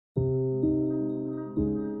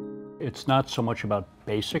it's not so much about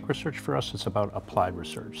basic research for us, it's about applied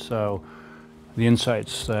research. So the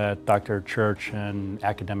insights that Dr. Church and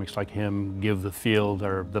academics like him give the field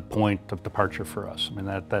are the point of departure for us. I mean,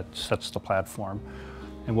 that sets the platform.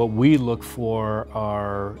 And what we look for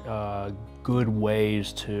are good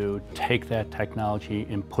ways to take that technology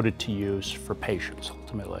and put it to use for patients,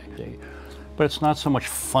 ultimately. But it's not so much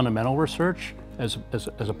fundamental research as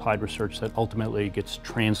applied research that ultimately gets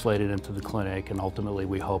translated into the clinic and ultimately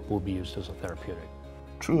we hope will be used as a therapeutic.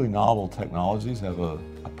 Truly novel technologies have a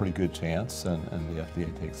pretty good chance, and the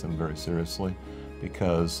FDA takes them very seriously,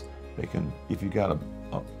 because they can, if you've got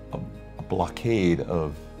a blockade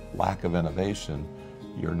of lack of innovation,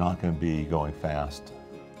 you're not going to be going fast.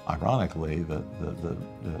 Ironically, the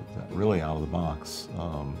really out-of-the-box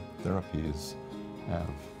therapies have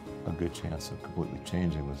a good chance of completely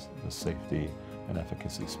changing the safety and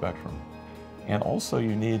efficacy spectrum. And also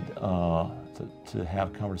you need to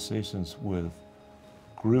have conversations with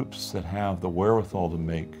groups that have the wherewithal to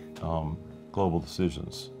make global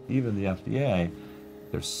decisions. Even the FDA,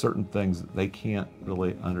 there's certain things that they can't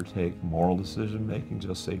really undertake moral decision making,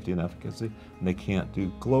 just safety and efficacy, and they can't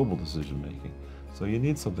do global decision making. So you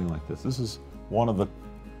need something like this. This is one of the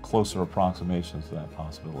closer approximations to that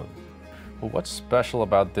possibility. Well, what's special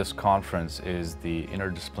about this conference is the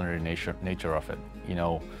interdisciplinary nature of it. You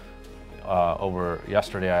know, over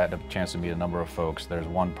yesterday I had a chance to meet a number of folks. There's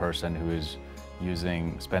one person who is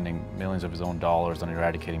spending millions of his own dollars on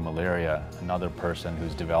eradicating malaria, another person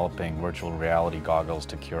who's developing virtual reality goggles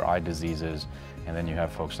to cure eye diseases, and then you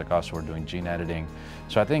have folks like us who are doing gene editing.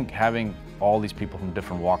 So I think having all these people from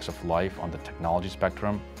different walks of life on the technology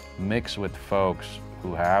spectrum mixed with folks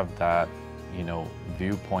who have that, you know,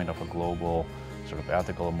 viewpoint of a global sort of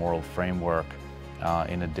ethical and moral framework,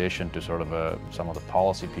 in addition to sort of some of the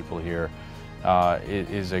policy people here,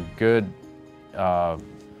 is a good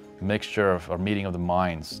mixture of, or meeting of the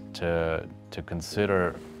minds to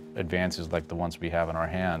consider advances like the ones we have in our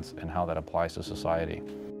hands and how that applies to society.